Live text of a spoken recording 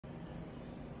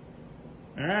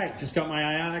All right, just got my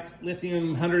Ionic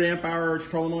lithium 100 amp hour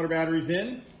trolling motor batteries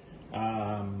in. So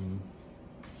I'm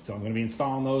gonna be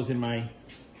installing those in my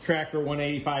Tracker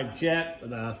 185 Jet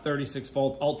with a 36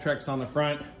 volt Ultrex on the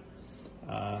front.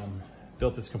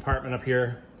 Built this compartment up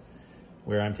here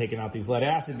where I'm taking out these lead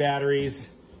acid batteries.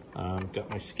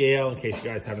 Got my scale in case you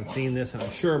guys haven't seen this, and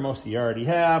I'm sure most of you already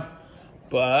have,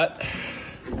 but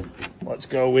let's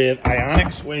go with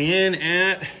Ionic's weighing in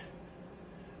at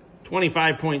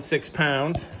 25.6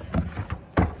 pounds.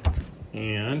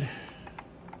 And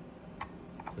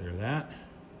clear that.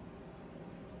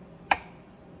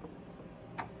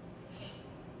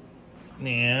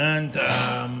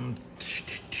 And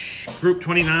group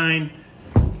 29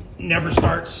 never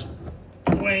starts,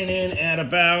 weighing in at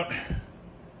about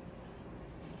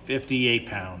 58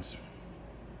 pounds.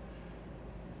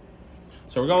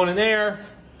 So we're going in there.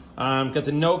 Got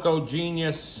the Noco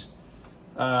Genius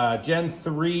Gen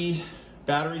 3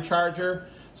 battery charger.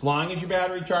 As long as your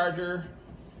battery charger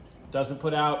doesn't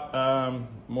put out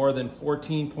more than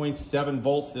 14.7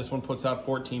 volts, this one puts out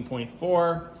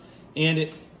 14.4, and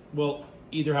it will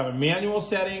either have a manual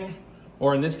setting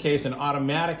or, in this case, an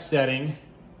automatic setting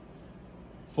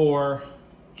for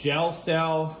gel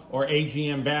cell or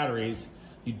AGM batteries.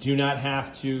 You do not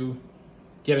have to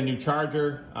get a new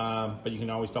charger, but you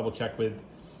can always double check with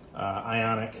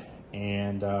Ionic,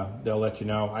 and they'll let you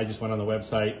know. I just went on the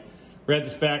website, read the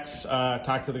specs,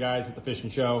 talked to the guys at the fishing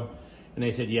show, and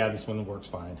they said, yeah, this one works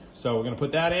fine. So we're gonna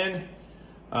put that in.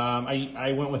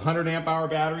 I went with 100 amp hour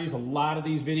batteries. A lot of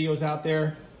these videos out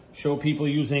there show people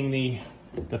using the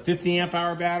 50 amp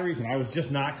hour batteries, and I was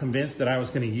just not convinced that I was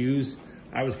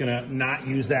gonna not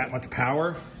use that much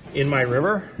power in my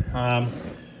river.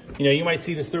 You know, you might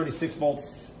see this 36 volt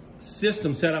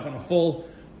system set up on a full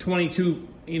 22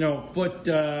 foot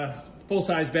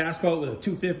full-size bass boat with a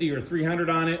 250 or 300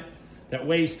 on it that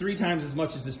weighs 3 times as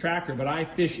much as this tractor, but I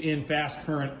fish in fast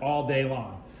current all day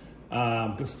long.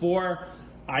 Before,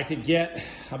 I could get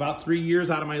about 3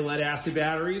 years out of my lead acid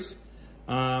batteries,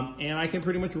 and I can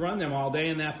pretty much run them all day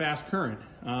in that fast current.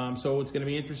 So it's going to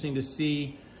be interesting to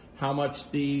see how much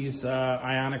these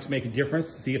Ionics make a difference,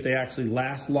 see if they actually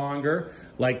last longer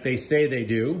like they say they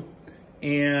do.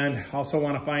 And also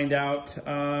want to find out,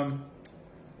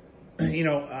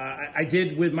 I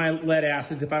did with my lead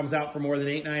acids, if I was out for more than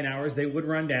 8-9 hours, they would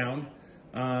run down.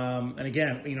 And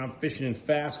again, I'm fishing in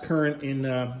fast current in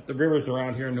the rivers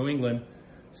around here in New England.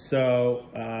 So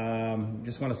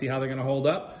just want to see how they're going to hold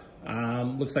up.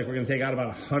 Looks like we're going to take out about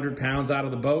 100 pounds out of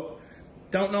the boat.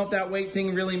 Don't know if that weight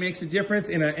thing really makes a difference.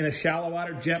 In a shallow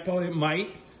water jet boat, it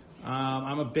might.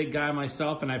 I'm a big guy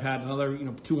myself, and I've had another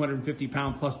 250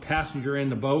 pound plus passenger in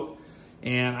the boat,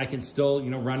 and I can still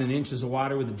run in inches of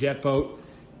water with a jet boat.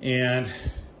 And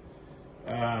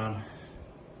but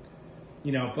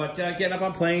getting up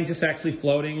on plane, just actually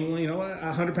floating,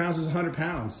 100 pounds is 100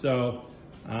 pounds. So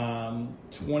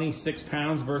 26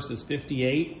 pounds versus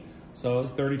 58, so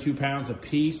it's 32 pounds a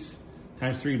piece.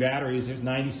 Times 3 batteries, there's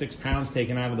 96 pounds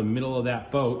taken out of the middle of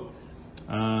that boat.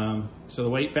 So the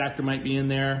weight factor might be in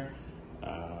there.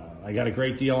 I got a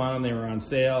great deal on them. They were on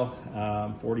sale,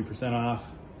 40% off,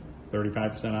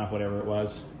 35% off, whatever it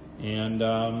was. And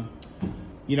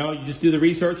you just do the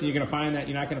research, and you're gonna find that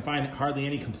you're not gonna find hardly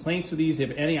any complaints with these.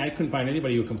 If any, I couldn't find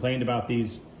anybody who complained about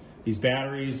these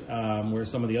batteries, where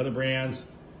some of the other brands,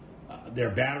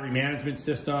 their battery management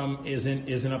system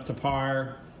isn't up to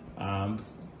par.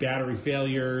 Battery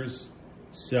failures.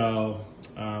 So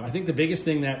I think the biggest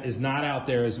thing that is not out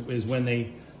there is when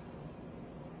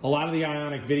a lot of the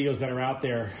Ionic videos that are out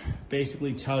there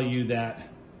basically tell you that,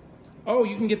 oh,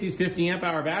 you can get these 50 amp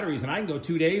hour batteries and I can go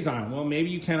 2 days on them. Well,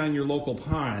 maybe you can on your local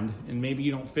pond, and maybe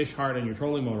you don't fish hard on your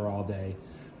trolling motor all day.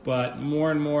 But more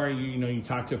and more, you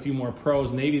talk to a few more pros,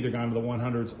 and they've either gone to the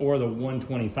 100s or the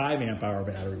 125 amp hour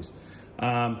batteries.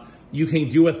 You can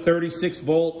do a 36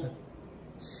 volt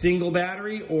single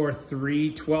battery or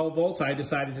 3 12 volts. I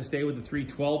decided to stay with the 3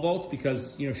 12 volts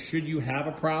because, should you have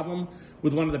a problem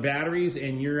with one of the batteries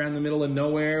and you're in the middle of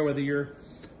nowhere, whether you're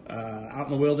out in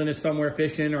the wilderness somewhere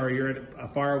fishing or you're at a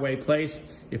faraway place,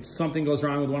 if something goes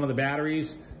wrong with one of the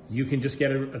batteries, you can just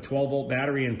get a 12 volt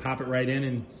battery and pop it right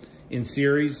in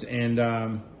series and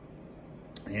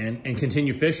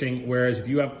continue fishing. Whereas if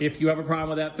you have a problem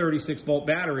with that 36 volt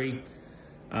battery,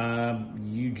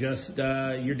 you're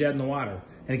dead in the water.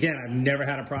 And again, I've never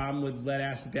had a problem with lead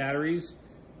acid batteries.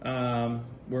 Where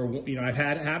I've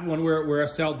had one where a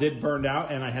cell did burn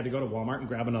out, and I had to go to Walmart and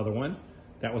grab another one.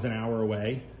 That was an hour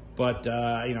away. But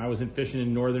I was fishing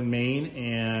in northern Maine,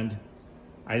 and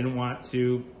I didn't want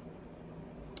to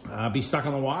be stuck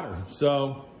on the water.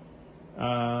 So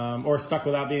or stuck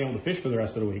without being able to fish for the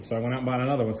rest of the week. So I went out and bought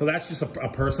another one. So that's just a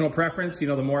personal preference. You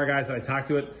know, the more guys that I talk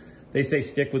to it, they say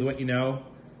stick with what you know.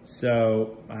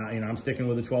 So, you know, I'm sticking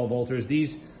with the 12 volters.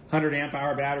 These 100 amp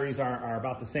hour batteries are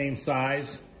about the same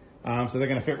size. So they're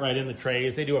going to fit right in the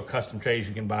trays. They do have custom trays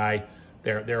you can buy.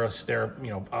 They're you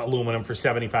know, aluminum for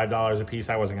 $75 a piece.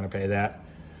 I wasn't going to pay that.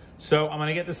 So I'm going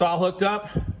to get this all hooked up.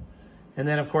 And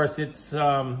then, of course, it's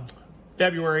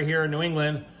February here in New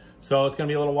England. So it's going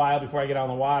to be a little while before I get on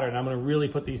the water. And I'm going to really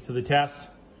put these to the test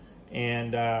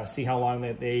and see how long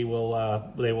that they will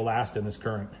last in this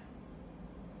current.